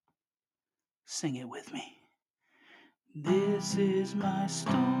Sing it with me. This is my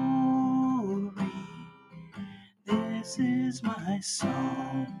story. This is my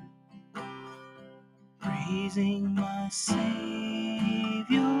song. Praising my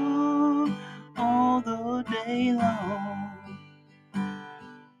Savior all the day long.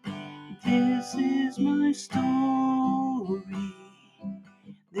 This is my story.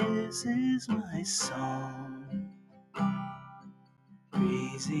 This is my song.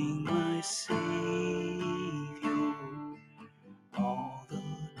 Praising my Savior all the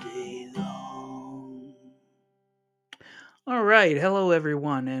day long. All right, hello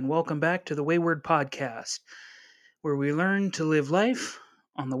everyone, and welcome back to the Wayward Podcast, where we learn to live life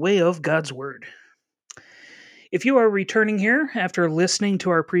on the way of God's Word. If you are returning here after listening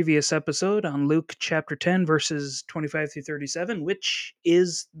to our previous episode on Luke chapter 10, verses 25 through 37, which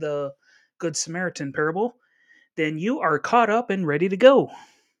is the Good Samaritan parable, then you are caught up and ready to go.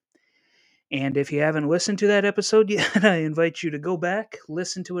 And if you haven't listened to that episode yet, I invite you to go back,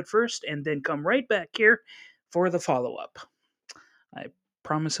 listen to it first, and then come right back here for the follow-up. I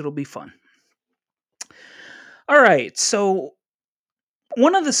promise it'll be fun. All right, so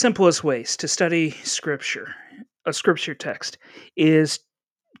one of the simplest ways to study Scripture, a Scripture text, is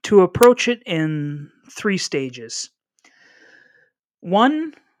to approach it in three stages.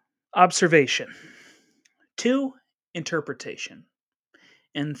 1, observation. 2, interpretation.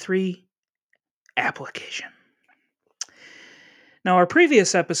 And 3, application. Now, our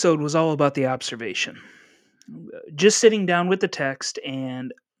previous episode was all about the observation. Just sitting down with the text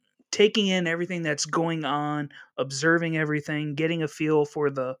and taking in everything that's going on, observing everything, getting a feel for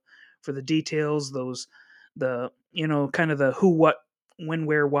the details, kind of the who, what, when,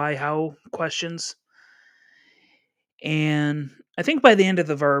 where, why, how questions. And I think by the end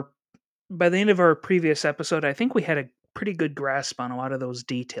of our previous episode, I think we had a pretty good grasp on a lot of those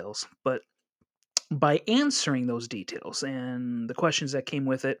details. But by answering those details and the questions that came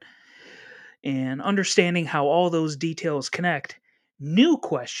with it, and understanding how all those details connect, new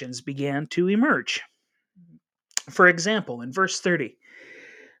questions began to emerge. For example, in verse 30,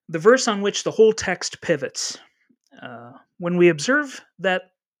 the verse on which the whole text pivots, when we observe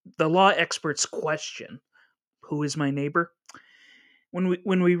that the law expert's question, who is my neighbor?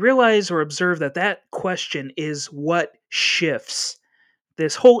 When we realize or observe that that question is what shifts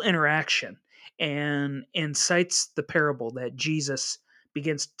this whole interaction and incites the parable that Jesus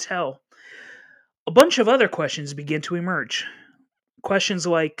begins to tell, a bunch of other questions begin to emerge. Questions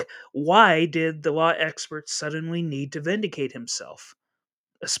like, why did the law expert suddenly need to vindicate himself?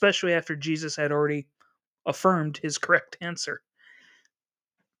 Especially after Jesus had already affirmed his correct answer.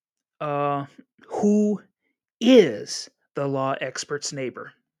 Uh, who is the law expert's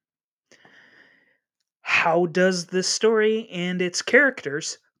neighbor? How does this story and its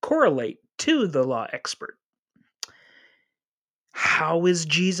characters correlate to the law expert? How is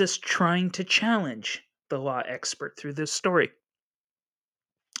Jesus trying to challenge the law expert through this story?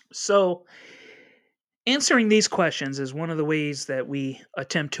 So, answering these questions is one of the ways that we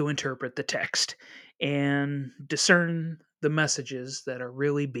attempt to interpret the text and discern the messages that are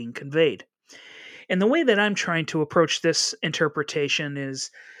really being conveyed. And the way that I'm trying to approach this interpretation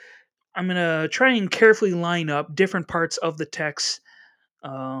is I'm going to try and carefully line up different parts of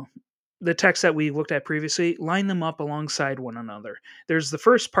uh, the text that we looked at previously, line them up alongside one another. There's the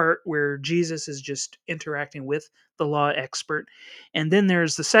first part where Jesus is just interacting with the law expert, and then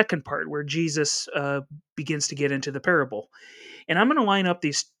there's the second part where Jesus begins to get into the parable. And I'm going to line up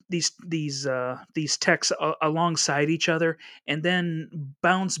these texts alongside each other, and then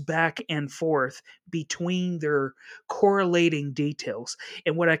bounce back and forth between their correlating details.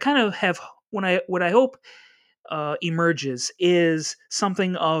 And what I kind of have, what I hope emerges is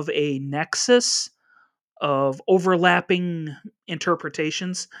something of a nexus of overlapping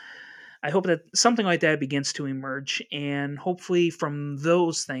interpretations. I hope that something like that begins to emerge, and hopefully, from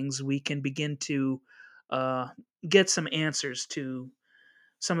those things, we can begin to uh, get some answers to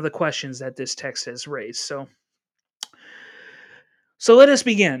some of the questions that this text has raised. So let us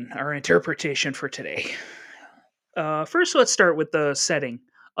begin our interpretation for today. First, let's start with the setting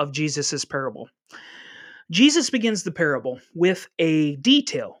of Jesus' parable. Jesus begins the parable with a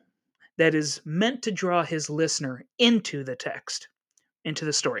detail that is meant to draw his listener into the text, into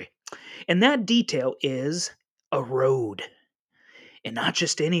the story. And that detail is a road. And not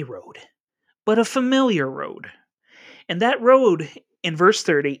just any road, but a familiar road. And that road in verse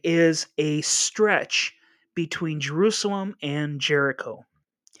 30 is a stretch between Jerusalem and Jericho.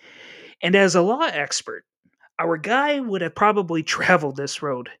 And as a law expert, our guy would have probably traveled this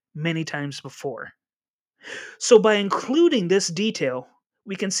road many times before. So by including this detail,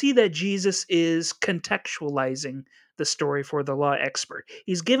 we can see that Jesus is contextualizing the story for the law expert.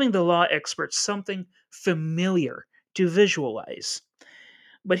 He's giving the law expert something familiar to visualize.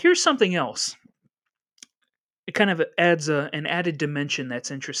 But here's something else. It kind of adds an added dimension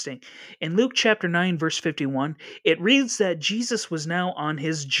that's interesting. In Luke chapter 9, verse 51, it reads that Jesus was now on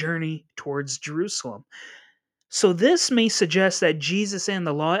his journey towards Jerusalem. So this may suggest that Jesus and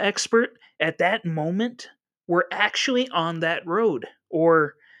the law expert at that moment were actually on that road,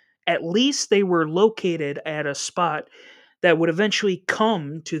 or at least they were located at a spot that would eventually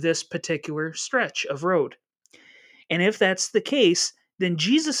come to this particular stretch of road. And if that's the case, then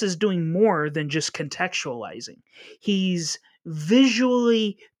Jesus is doing more than just contextualizing. He's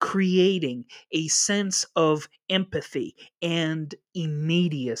visually creating a sense of empathy and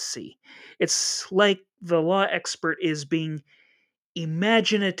immediacy. It's like the law expert is being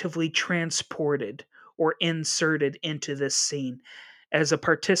imaginatively transported or inserted into this scene as a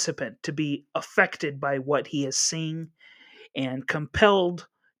participant to be affected by what he is seeing and compelled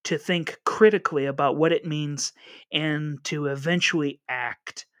to think critically about what it means and to eventually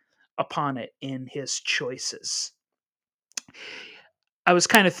act upon it in his choices. I was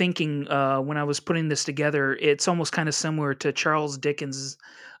kind of thinking when I was putting this together, it's almost kind of similar to Charles Dickens'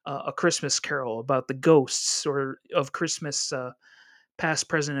 A Christmas Carol about the ghosts or of Christmas past,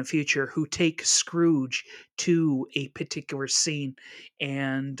 present, and future, who take Scrooge to a particular scene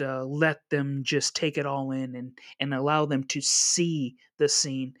and let them just take it all in and allow them to see the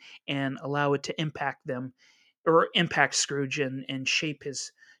scene and allow it to impact them or impact Scrooge and shape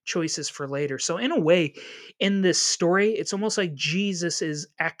his choices for later. So, in a way, in this story, it's almost like Jesus is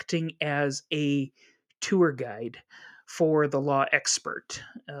acting as a tour guide for the law expert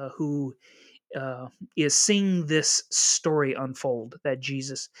who uh, is seeing this story unfold that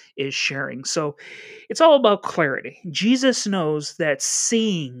Jesus is sharing. So it's all about clarity. Jesus knows that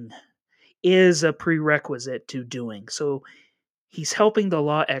seeing is a prerequisite to doing. So he's helping the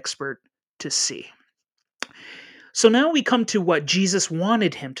law expert to see. So now we come to what Jesus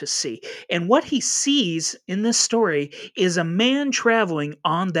wanted him to see. And what he sees in this story is a man traveling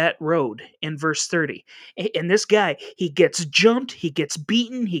on that road in verse 30. And this guy, he gets jumped, he gets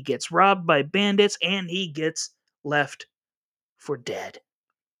beaten, he gets robbed by bandits, and he gets left for dead.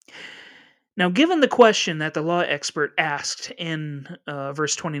 Now, given the question that the law expert asked in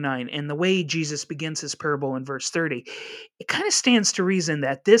verse 29 and the way Jesus begins his parable in verse 30, it kind of stands to reason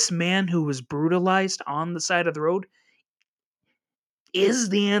that this man who was brutalized on the side of the road is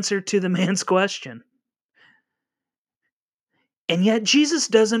the answer to the man's question. And yet, Jesus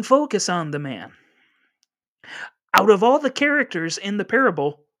doesn't focus on the man. Out of all the characters in the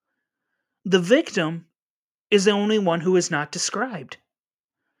parable, the victim is the only one who is not described.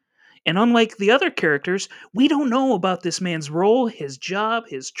 And unlike the other characters, we don't know about this man's role, his job,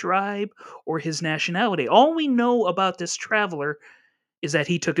 his tribe, or his nationality. All we know about this traveler is that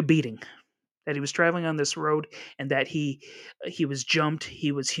he took a beating, that he was traveling on this road, and that he was jumped,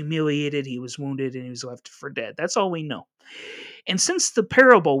 he was humiliated, he was wounded, and he was left for dead. That's all we know. And since the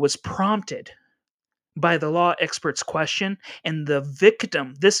parable was prompted by the law expert's question, and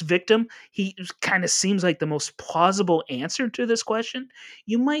this victim, he kind of seems like the most plausible answer to this question,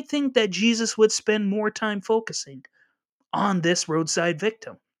 you might think that Jesus would spend more time focusing on this roadside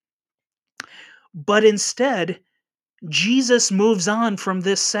victim. But instead, Jesus moves on from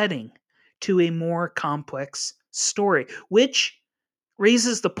this setting to a more complex story, which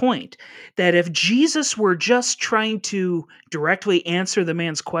raises the point that if Jesus were just trying to directly answer the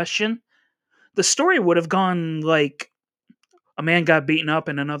man's question, the story would have gone like a man got beaten up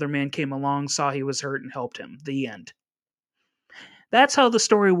and another man came along, saw he was hurt, and helped him. The end. That's how the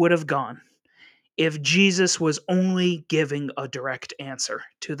story would have gone if Jesus was only giving a direct answer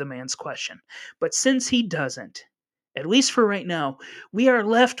to the man's question. But since he doesn't, at least for right now, we are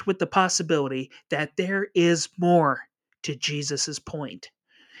left with the possibility that there is more to Jesus's point.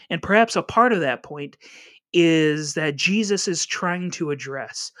 And perhaps a part of that point is that Jesus is trying to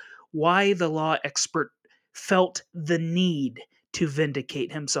address why the law expert felt the need to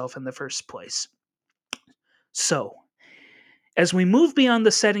vindicate himself in the first place. So, as we move beyond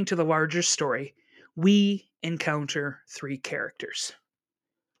the setting to the larger story, we encounter three characters.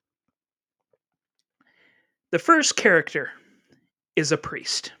 The first character is a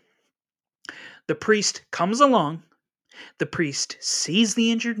priest. The priest comes along, the priest sees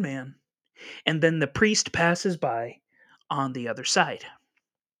the injured man, and then the priest passes by on the other side.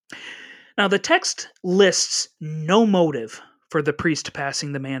 Now, the text lists no motive for the priest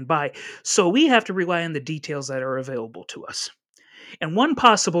passing the man by, so we have to rely on the details that are available to us. And one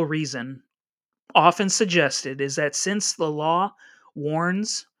possible reason, often suggested, is that since the law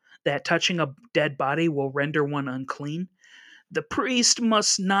warns that touching a dead body will render one unclean, the priest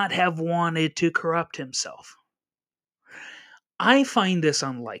must not have wanted to corrupt himself. I find this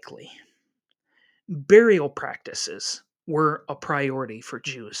unlikely. Burial practices were a priority for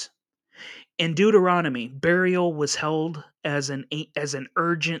Jews. In Deuteronomy, burial was held as an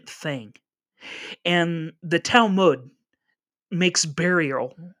urgent thing, and the Talmud makes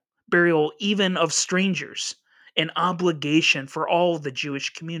burial even of strangers an obligation for all the Jewish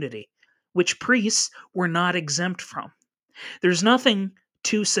community, which priests were not exempt from. There's nothing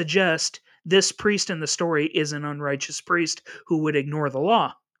to suggest this priest in the story is an unrighteous priest who would ignore the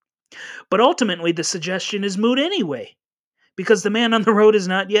law. But ultimately, the suggestion is moot anyway, because the man on the road is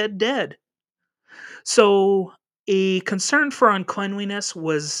not yet dead. So, a concern for uncleanliness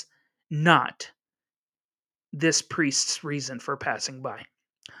was not this priest's reason for passing by.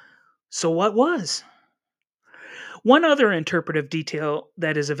 So, what was? One other interpretive detail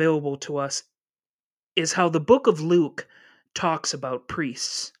that is available to us is how the book of Luke talks about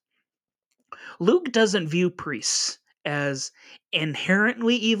priests. Luke doesn't view priests as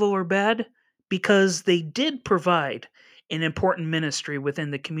inherently evil or bad because they did provide an important ministry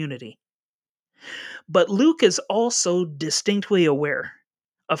within the community. But Luke is also distinctly aware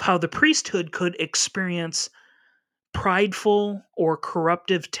of how the priesthood could experience prideful or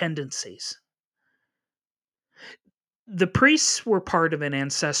corruptive tendencies. The priests were part of an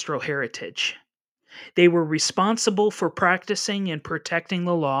ancestral heritage. They were responsible for practicing and protecting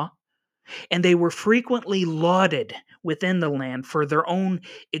the law, and they were frequently lauded within the land for their own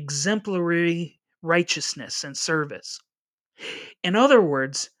exemplary righteousness and service. In other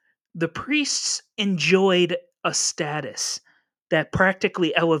words, the priests enjoyed a status that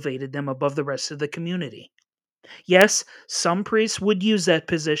practically elevated them above the rest of the community. Yes, some priests would use that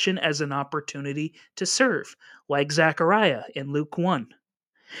position as an opportunity to serve, like Zechariah in Luke 1.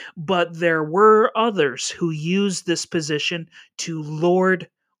 But there were others who used this position to lord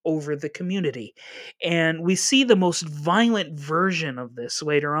over the community. And we see the most violent version of this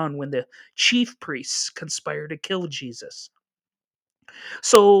later on when the chief priests conspire to kill Jesus.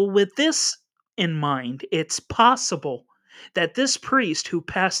 So, with this in mind, it's possible that this priest who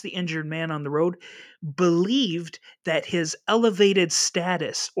passed the injured man on the road believed that his elevated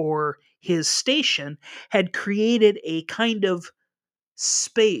status or his station had created a kind of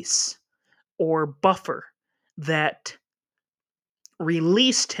space or buffer that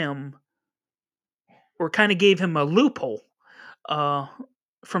released him or kind of gave him a loophole uh,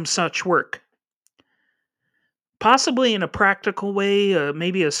 from such work. Possibly in a practical way,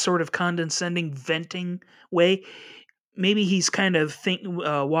 maybe a sort of condescending venting way. Maybe he's kind of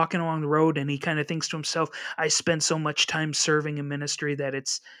walking along the road and he kind of thinks to himself, I spend so much time serving in ministry that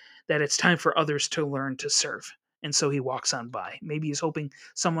it's time for others to learn to serve. And so he walks on by. Maybe he's hoping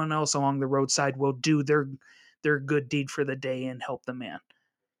someone else along the roadside will do their good deed for the day and help the man.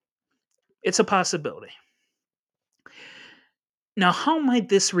 It's a possibility. Now, how might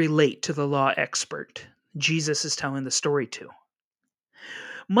this relate to the law expert Jesus is telling the story to?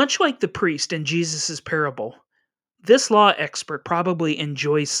 Much like the priest in Jesus' parable, this law expert probably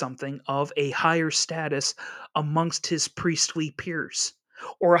enjoys something of a higher status amongst his priestly peers,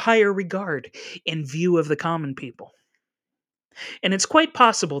 or a higher regard in view of the common people. And it's quite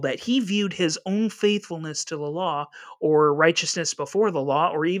possible that he viewed his own faithfulness to the law, or righteousness before the law,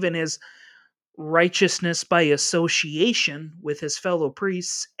 or even his righteousness by association with his fellow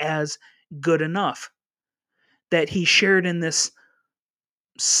priests as good enough. That he shared in this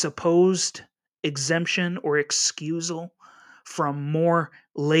supposed exemption or excusal from more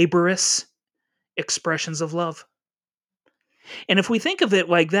laborious expressions of love. And if we think of it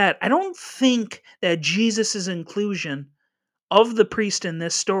like that, I don't think that Jesus' inclusion of the priest in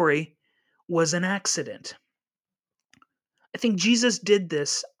this story was an accident. I think Jesus did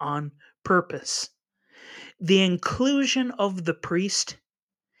this on purpose. The inclusion of the priest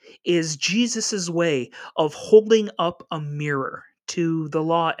is Jesus' way of holding up a mirror to the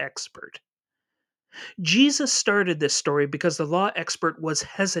law expert. Jesus started this story because the law expert was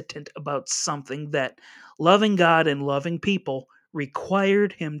hesitant about something that loving God and loving people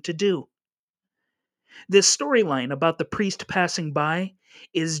required him to do. This storyline about the priest passing by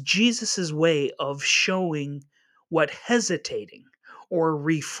is Jesus' way of showing what hesitating or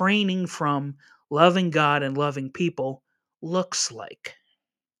refraining from loving God and loving people looks like.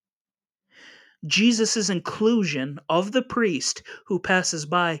 Jesus' inclusion of the priest who passes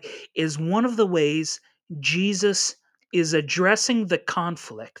by is one of the ways Jesus is addressing the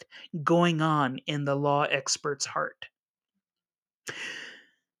conflict going on in the law expert's heart.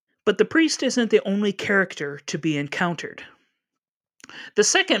 But the priest isn't the only character to be encountered. The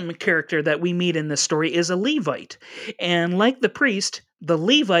second character that we meet in this story is a Levite. And like the priest, the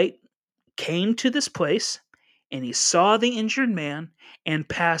Levite came to this place and he saw the injured man and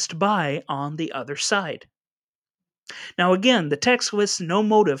passed by on the other side. Now, again, the text lists no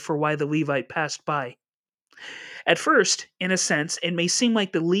motive for why the Levite passed by. At first, in a sense, it may seem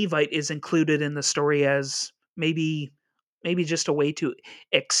like the Levite is included in the story as maybe just a way to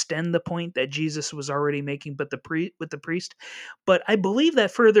extend the point that Jesus was already making with the priest, but I believe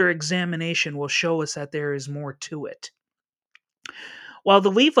that further examination will show us that there is more to it. While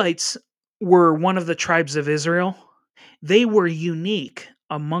the Levites were one of the tribes of Israel, they were unique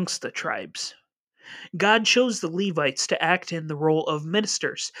amongst the tribes. God chose the Levites to act in the role of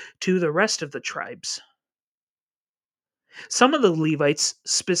ministers to the rest of the tribes. Some of the Levites,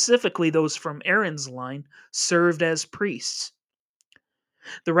 specifically those from Aaron's line, served as priests.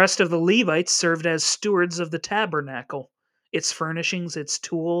 The rest of the Levites served as stewards of the tabernacle, its furnishings, its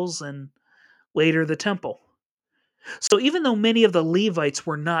tools, and later the temple. So even though many of the Levites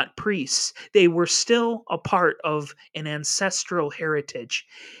were not priests, they were still a part of an ancestral heritage.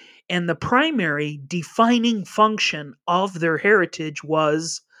 And the primary defining function of their heritage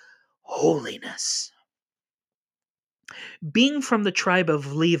was holiness. Being from the tribe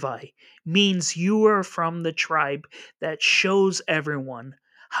of Levi means you are from the tribe that shows everyone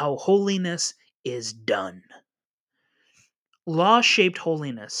how holiness is done. Law shaped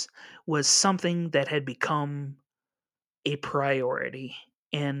holiness was something that had become a priority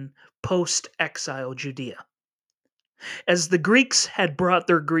in post exile Judea. As the Greeks had brought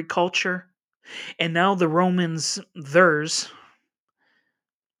their Greek culture, and now the Romans theirs,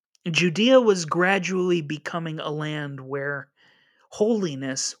 Judea was gradually becoming a land where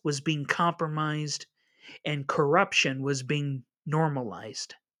holiness was being compromised and corruption was being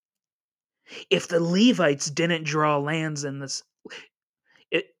normalized. If the Levites didn't draw lands in this,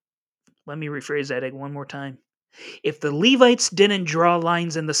 it, let me rephrase that one more time. If the Levites didn't draw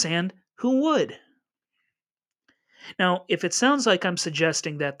lines in the sand, who would? Now, if it sounds like I'm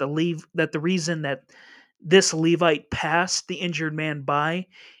suggesting that the reason that this Levite passed the injured man by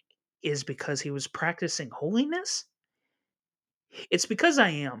is because he was practicing holiness, it's because I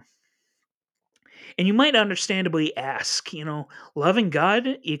am. And you might understandably ask, loving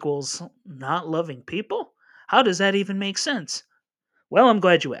God equals not loving people? How does that even make sense? Well, I'm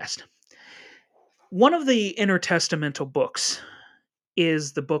glad you asked. One of the intertestamental books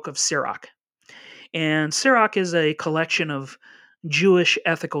is the book of Sirach. And Sirach is a collection of Jewish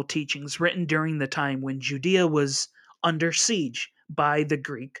ethical teachings written during the time when Judea was under siege by the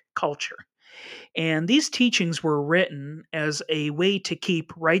Greek culture. And these teachings were written as a way to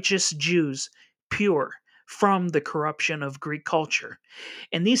keep righteous Jews pure from the corruption of Greek culture.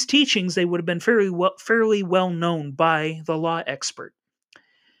 And these teachings, they would have been fairly well known by the law expert.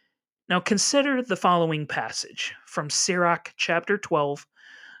 Now consider the following passage from Sirach chapter 12,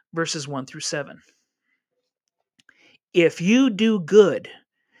 verses 1 through 7. If you do good,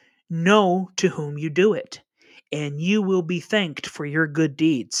 know to whom you do it, and you will be thanked for your good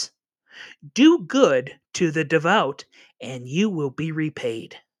deeds. Do good to the devout, and you will be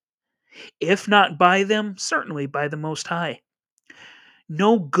repaid. If not by them, certainly by the Most High.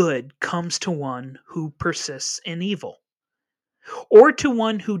 No good comes to one who persists in evil, or to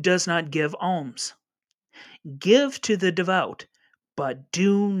one who does not give alms. Give to the devout, but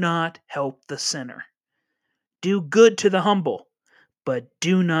do not help the sinner. Do good to the humble, but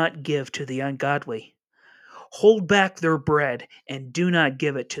do not give to the ungodly. Hold back their bread, and do not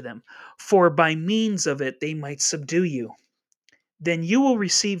give it to them, for by means of it they might subdue you. Then you will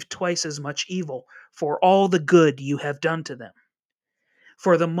receive twice as much evil for all the good you have done to them.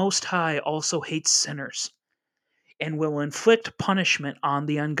 For the Most High also hates sinners, and will inflict punishment on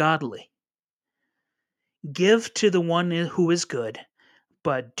the ungodly. Give to the one who is good,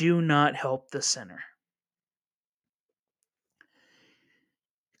 but do not help the sinner.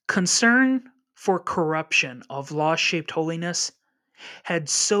 Concern for corruption of law-shaped holiness had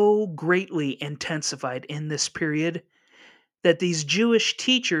so greatly intensified in this period that these Jewish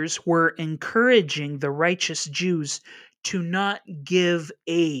teachers were encouraging the righteous Jews to not give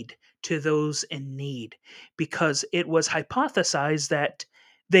aid to those in need because it was hypothesized that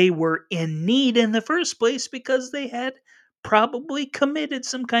they were in need in the first place because they had probably committed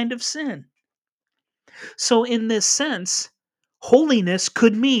some kind of sin. So, in this sense, holiness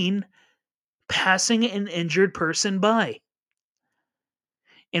could mean passing an injured person by.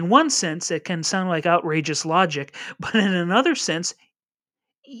 In one sense, it can sound like outrageous logic, but in another sense,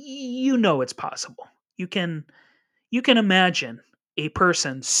 you know it's possible. You can imagine a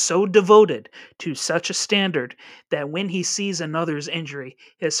person so devoted to such a standard that when he sees another's injury,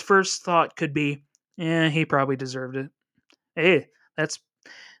 his first thought could be, he probably deserved it. Hey, that's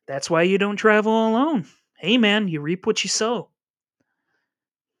that's why you don't travel alone. Hey man, you reap what you sow.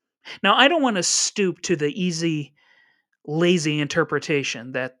 Now I don't want to stoop to the easy, lazy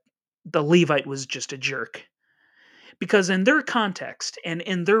interpretation that the Levite was just a jerk. Because in their context and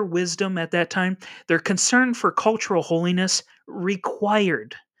in their wisdom at that time, their concern for cultural holiness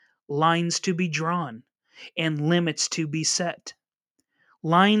required lines to be drawn and limits to be set.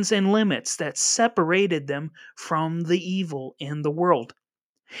 Lines and limits that separated them from the evil in the world.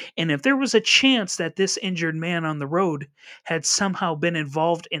 And if there was a chance that this injured man on the road had somehow been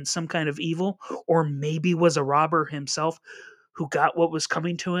involved in some kind of evil, or maybe was a robber himself who got what was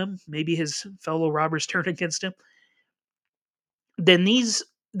coming to him, maybe his fellow robbers turned against him, then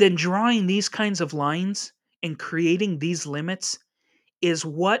drawing these kinds of lines and creating these limits is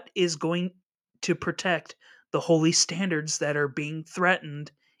what is going to protect the holy standards that are being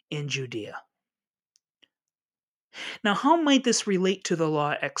threatened in Judea. Now, how might this relate to the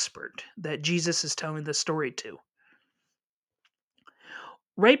law expert that Jesus is telling the story to?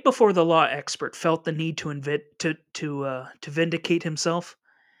 Right before the law expert felt the need to vindicate himself,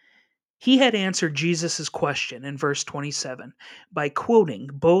 he had answered Jesus' question in verse 27 by quoting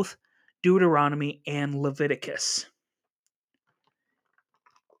both Deuteronomy and Leviticus.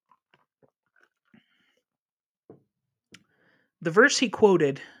 The verse he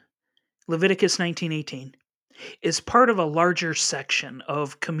quoted, Leviticus 19:18, is part of a larger section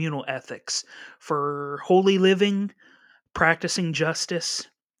of communal ethics for holy living, practicing justice,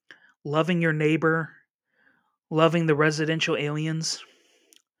 loving your neighbor, loving the residential aliens.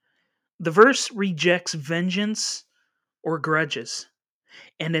 The verse rejects vengeance or grudges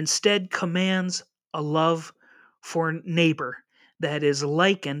and instead commands a love for neighbor that is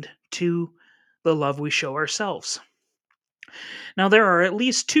likened to the love we show ourselves. Now, there are at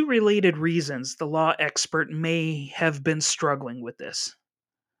least two related reasons the law expert may have been struggling with this.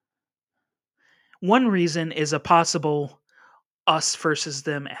 One reason is a possible us versus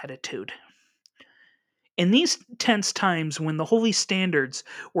them attitude. In these tense times when the holy standards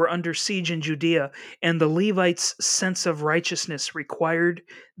were under siege in Judea and the Levites' sense of righteousness required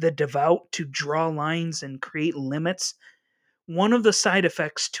the devout to draw lines and create limits, one of the side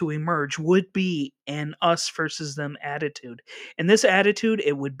effects to emerge would be an us versus them attitude. And this attitude,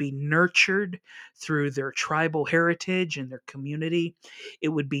 it would be nurtured through their tribal heritage and their community. It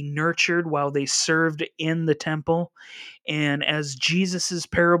would be nurtured while they served in the temple. And as Jesus's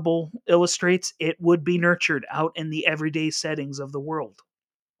parable illustrates, it would be nurtured out in the everyday settings of the world.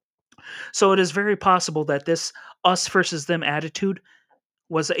 So it is very possible that this us versus them attitude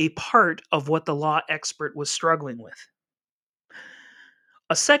was a part of what the law expert was struggling with.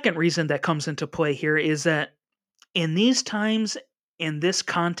 A second reason that comes into play here is that in these times, in this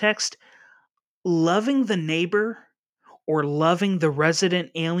context, loving the neighbor or loving the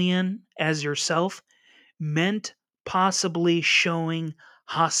resident alien as yourself meant possibly showing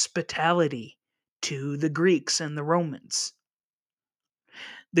hospitality to the Greeks and the Romans.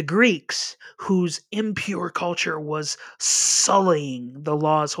 The Greeks, whose impure culture was sullying the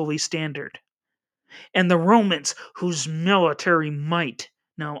law's holy standard, and the Romans, whose military might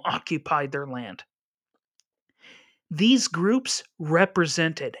now occupied their land. These groups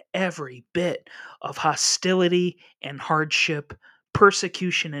represented every bit of hostility and hardship,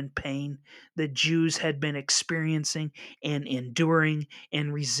 persecution and pain the Jews had been experiencing and enduring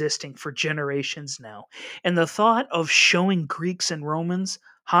and resisting for generations now. And the thought of showing Greeks and Romans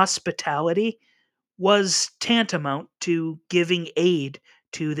hospitality was tantamount to giving aid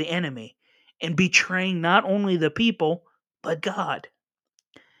to the enemy and betraying not only the people, but God.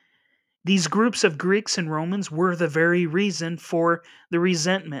 These groups of Greeks and Romans were the very reason for the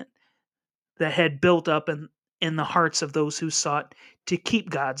resentment that had built up in the hearts of those who sought to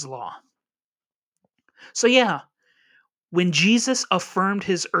keep God's law. So, yeah, when Jesus affirmed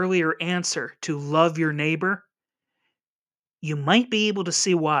his earlier answer to love your neighbor, you might be able to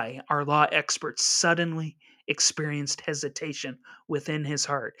see why our law expert suddenly experienced hesitation within his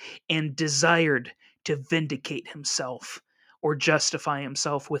heart and desired to vindicate himself or justify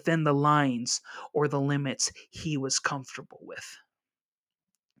himself within the lines or the limits he was comfortable with.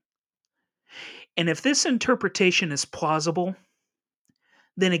 And if this interpretation is plausible,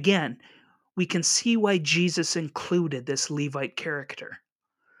 then again, we can see why Jesus included this Levite character.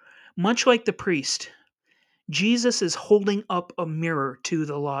 Much like the priest, Jesus is holding up a mirror to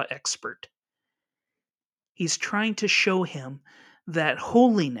the law expert. He's trying to show him that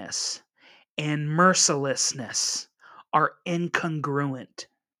holiness and mercilessness are incongruent.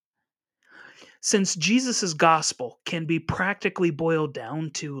 Since Jesus' gospel can be practically boiled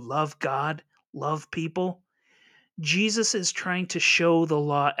down to love God, love people, Jesus is trying to show the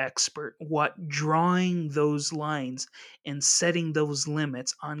law expert what drawing those lines and setting those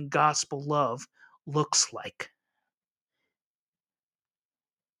limits on gospel love looks like.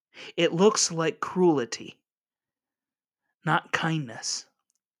 It looks like cruelty, not kindness.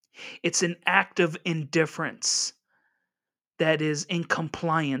 It's an act of indifference that is in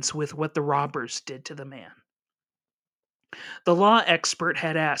compliance with what the robbers did to the man. The law expert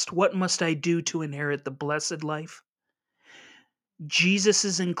had asked, "What must I do to inherit the blessed life?"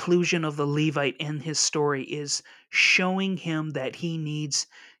 Jesus' inclusion of the Levite in his story is showing him that he needs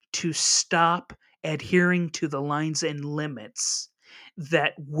to stop adhering to the lines and limits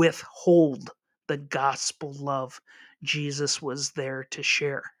that withhold the gospel love Jesus was there to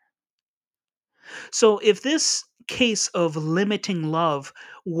share. So, if this case of limiting love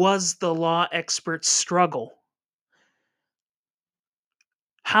was the law expert's struggle,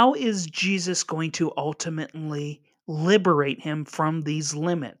 how is Jesus going to ultimately liberate him from these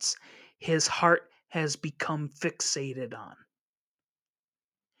limits his heart has become fixated on?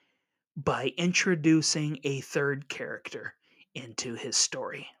 By introducing a third character into his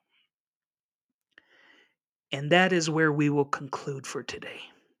story. And that is where we will conclude for today.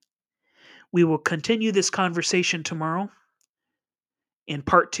 We will continue this conversation tomorrow in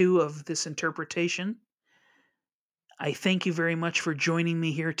part 2 of this interpretation. I thank you very much for joining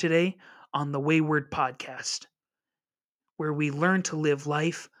me here today on the Wayward Podcast, where we learn to live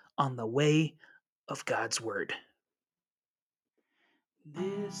life on the way of God's Word.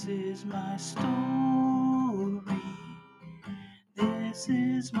 This is my story. This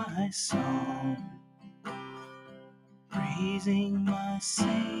is my song. Praising my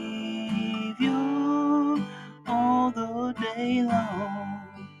Savior all the day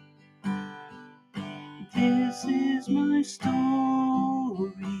long. This is my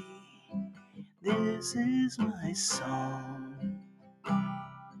story. This is my song.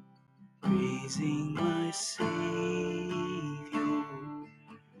 Praising my Savior